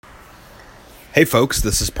Hey folks,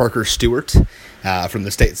 this is Parker Stewart from the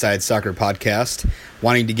Stateside Soccer Podcast,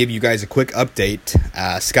 wanting to give you guys a quick update.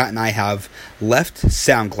 Scott and I have left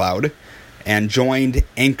SoundCloud and joined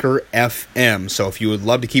Anchor FM, so if you would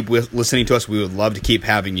love to keep listening to us, we would love to keep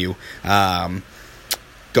having you.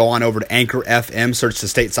 Go on over to Anchor FM, search the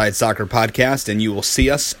Stateside Soccer Podcast, and you will see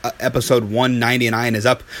us. Episode 199 is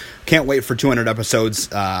up. Can't wait for 200 episodes.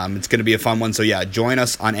 It's going to be a fun one, so yeah, join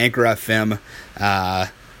us on Anchor FM.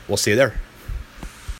 We'll see you there.